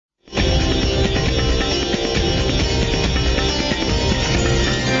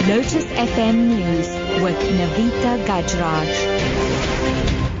Lotus FM News with Navita Gajraj.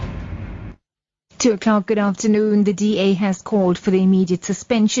 2 o'clock, good afternoon. The DA has called for the immediate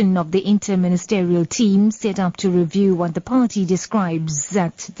suspension of the interministerial team set up to review what the party describes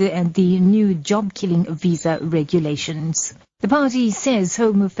as the new job-killing visa regulations. The party says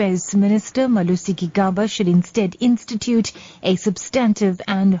Home Affairs Minister Malusi Gigaba should instead institute a substantive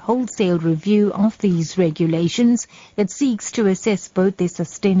and wholesale review of these regulations that seeks to assess both their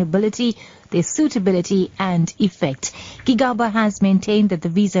sustainability, their suitability and effect. Gigaba has maintained that the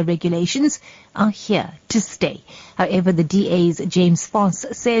visa regulations are here to stay. However, the DA's James Foss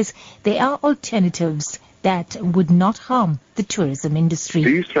says there are alternatives that would not harm the tourism industry.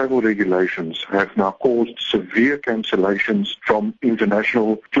 These travel regulations have now caused severe cancellations from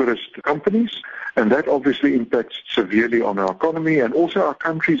international tourist companies, and that obviously impacts severely on our economy and also our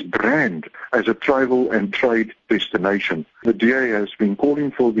country's brand as a travel and trade destination. The DA has been calling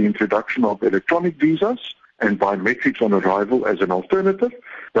for the introduction of electronic visas and biometrics on arrival as an alternative.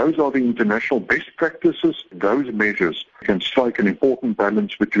 Those are the international best practices. Those measures can strike an important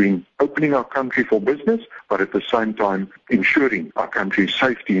balance between opening our country for business, but at the same time ensuring our country's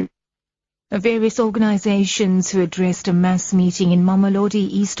safety. Various organizations who addressed a mass meeting in Mamelodi,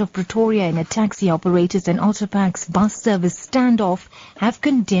 east of Pretoria, in a taxi operators and Autopax bus service standoff have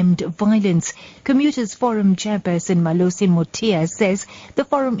condemned violence. Commuters Forum chairperson Malosi Motia says the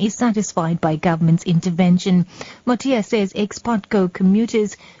forum is satisfied by government's intervention. Motia says ex-Patco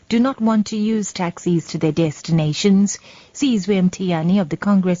commuters do not want to use taxis to their destinations. Sizwe Mtiyani of the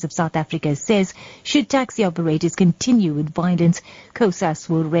Congress of South Africa says should taxi operators continue with violence, COSAS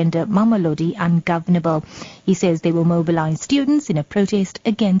will render Mamelodi ungovernable. He says they will mobilize students in a protest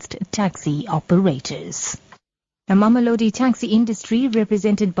against taxi operators. The Mamelodi taxi industry,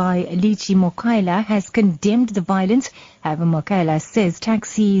 represented by Lichi Mokaila, has condemned the violence. However, Mokaila says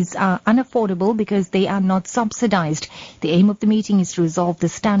taxis are unaffordable because they are not subsidized. The aim of the meeting is to resolve the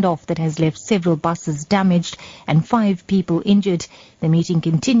standoff that has left several buses damaged and 5 people injured. The meeting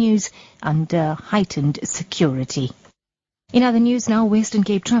continues under heightened security. In other news now, Western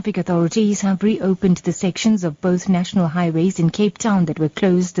Cape traffic authorities have reopened the sections of both national highways in Cape Town that were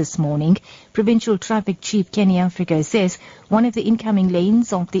closed this morning. Provincial Traffic Chief Kenny Africa says one of the incoming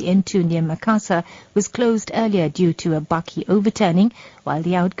lanes of the N2 near Makasa was closed earlier due to a bakkie overturning, while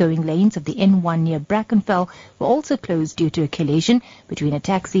the outgoing lanes of the N1 near Brackenfell were also closed due to a collision between a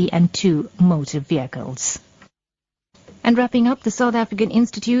taxi and 2 motor vehicles. And wrapping up, the South African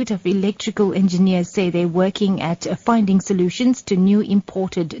Institute of Electrical Engineers say they're working at finding solutions to new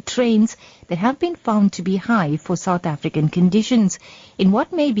imported trains that have been found to be high for South African conditions. In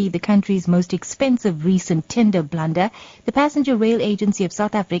what may be the country's most expensive recent tender blunder, the Passenger Rail Agency of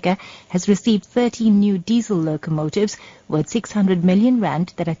South Africa has received 13 new diesel locomotives worth 600 million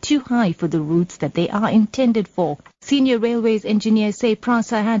rand that are too high for the routes that they are intended for. Senior railways engineers say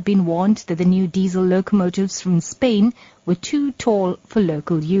PRASA had been warned that the new diesel locomotives from Spain were too tall for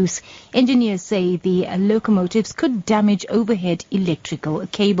local use. Engineers say the locomotives could damage overhead electrical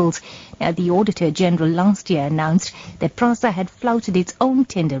cables. Now, the Auditor General last year announced that PRASA had flouted its own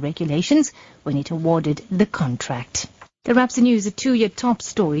tender regulations when it awarded the contract. The wraps the news, a 2-year top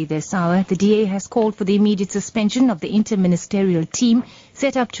story this hour. The DA has called for the immediate suspension of the interministerial team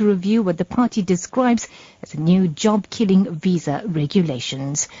set up to review what the party describes as a new job-killing visa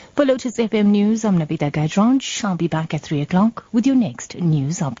regulations. For Lotus FM News, I'm Navita Gajraj. I'll be back at 3 o'clock with your next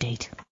news update.